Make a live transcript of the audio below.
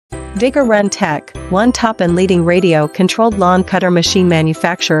Vigorun Tech, one top and leading radio-controlled lawn cutter machine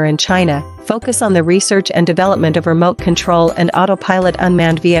manufacturer in China, focus on the research and development of remote control and autopilot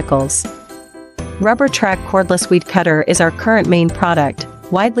unmanned vehicles. Rubber track cordless weed cutter is our current main product,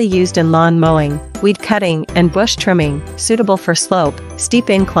 widely used in lawn mowing, weed cutting, and bush trimming, suitable for slope, steep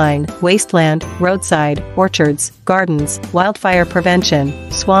incline, wasteland, roadside, orchards, gardens, wildfire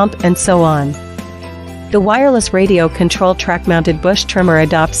prevention, swamp, and so on. The wireless radio control track-mounted bush trimmer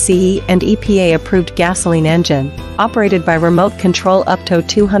adopts CE and EPA-approved gasoline engine, operated by remote control up to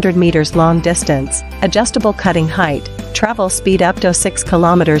 200 meters long distance, adjustable cutting height, travel speed up to 6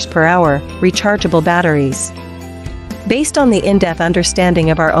 kilometers per hour, rechargeable batteries. Based on the in-depth understanding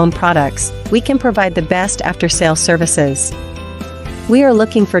of our own products, we can provide the best after-sales services. We are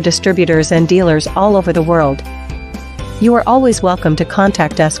looking for distributors and dealers all over the world. You are always welcome to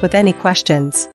contact us with any questions.